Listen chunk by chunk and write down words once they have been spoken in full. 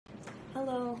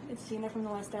Hello, it's Gina from the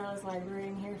West Dallas Library.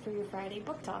 I'm here for your Friday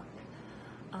book talk.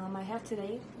 I have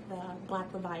today the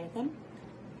Black Leviathan.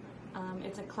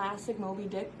 It's a classic Moby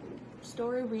Dick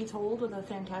story retold with a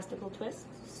fantastical twist.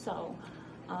 So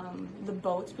the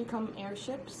boats become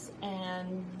airships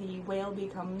and the whale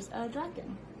becomes a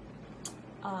dragon.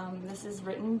 This is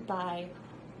written by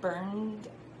Bernd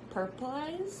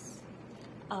Perplies,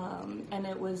 and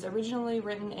it was originally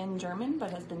written in German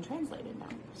but has been translated now.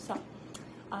 So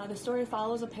the story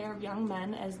follows a pair of young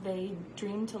men as they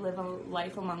dream to live a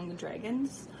life among the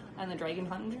dragons and the dragon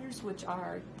hunters, which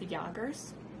are the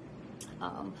Jagers.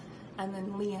 And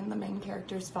then Leon, the main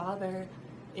character's father,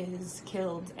 is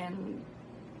killed, and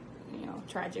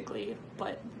tragically,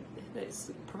 but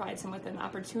this provides him with an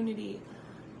opportunity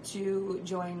to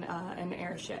join an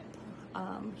airship.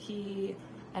 He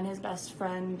and his best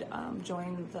friend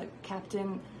join the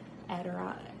Captain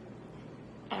Adaran's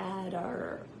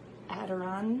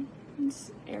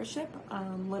airship.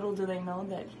 Little do they know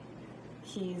that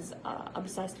he's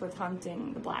obsessed with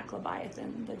hunting the Black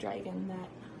Leviathan, the dragon that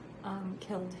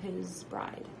killed his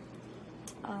bride.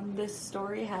 This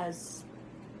story has,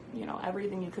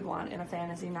 everything you could want in a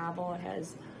fantasy novel. It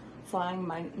has flying,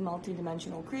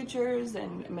 multi-dimensional creatures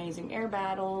and amazing air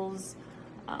battles,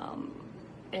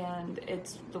 and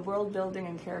the world building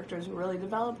and characters are really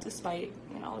developed despite,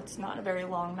 it's not a very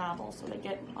long novel, so they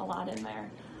get a lot in there.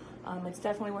 It's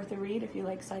definitely worth a read if you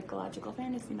like psychological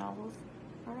fantasy novels.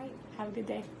 All right, have a good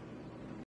day.